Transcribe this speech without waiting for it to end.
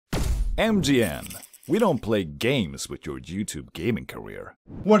MGN. We don't play games with your YouTube gaming career.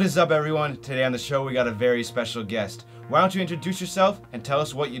 What is up, everyone? Today on the show we got a very special guest. Why don't you introduce yourself and tell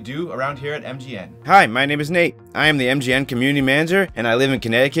us what you do around here at MGN? Hi, my name is Nate. I am the MGN Community Manager and I live in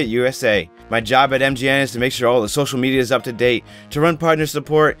Connecticut, USA. My job at MGN is to make sure all the social media is up to date, to run partner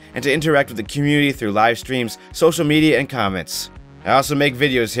support, and to interact with the community through live streams, social media, and comments. I also make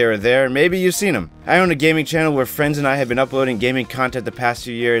videos here or there, maybe you've seen them. I own a gaming channel where friends and I have been uploading gaming content the past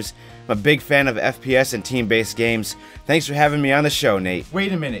few years. I'm a big fan of FPS and team-based games. Thanks for having me on the show, Nate.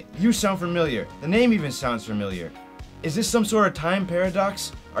 Wait a minute, you sound familiar. The name even sounds familiar. Is this some sort of time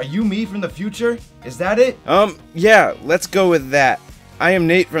paradox? Are you me from the future? Is that it? Yeah, let's go with that. I am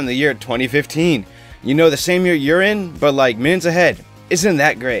Nate from the year 2015. You know, the same year you're in, but like minutes ahead. Isn't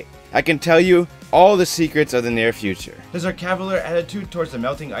that great? I can tell you all the secrets of the near future. Does our cavalier attitude towards the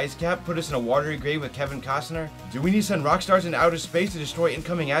melting ice cap put us in a watery grave with Kevin Costner? Do we need to send rock stars into outer space to destroy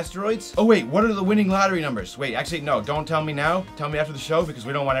incoming asteroids? Oh wait, what are the winning lottery numbers? Wait, actually no, don't tell me now. Tell me after the show because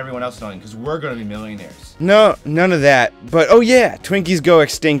we don't want everyone else knowing because we're gonna be millionaires. No, none of that. But oh yeah, Twinkies go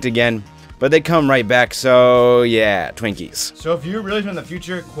extinct again. But they come right back, so yeah, Twinkies. So if you're really from the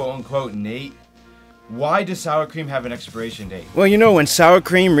future, quote unquote Nate, why does sour cream have an expiration date? Well, you know, when sour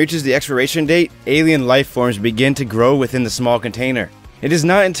cream reaches the expiration date, alien life forms begin to grow within the small container. It is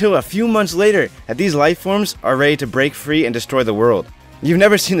not until a few months later that these life forms are ready to break free and destroy the world. You've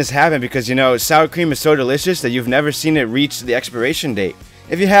never seen this happen because, you know, sour cream is so delicious that you've never seen it reach the expiration date.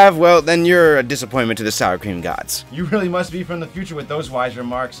 If you have, well, then you're a disappointment to the sour cream gods. You really must be from the future with those wise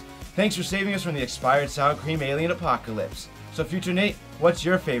remarks. Thanks for saving us from the expired sour cream alien apocalypse. So future Nate, what's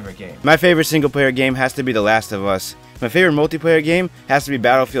your favorite game? My favorite single player game has to be The Last of Us. My favorite multiplayer game has to be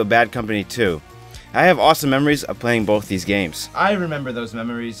Battlefield Bad Company 2. I have awesome memories of playing both these games. I remember those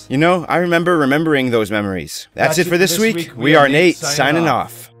memories. You know, I remember remembering those memories. That's it for this week. We are Nate, signing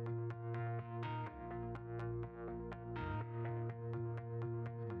off.